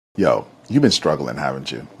Yo, you've been struggling,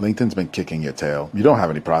 haven't you? LinkedIn's been kicking your tail. You don't have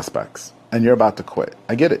any prospects, and you're about to quit.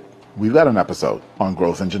 I get it. We've got an episode on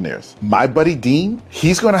growth engineers. My buddy Dean,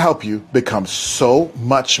 he's going to help you become so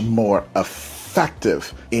much more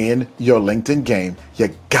effective in your LinkedIn game.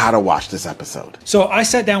 You gotta watch this episode. So I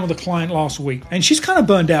sat down with a client last week and she's kind of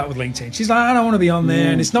burned out with LinkedIn. She's like, I don't want to be on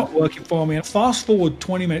there and it's not working for me. And fast forward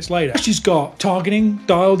 20 minutes later, she's got targeting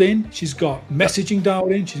dialed in. She's got messaging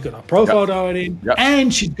dialed in. She's got her profile dialed in.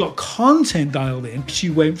 And she's got content dialed in. She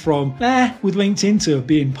went from with LinkedIn to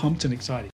being pumped and excited.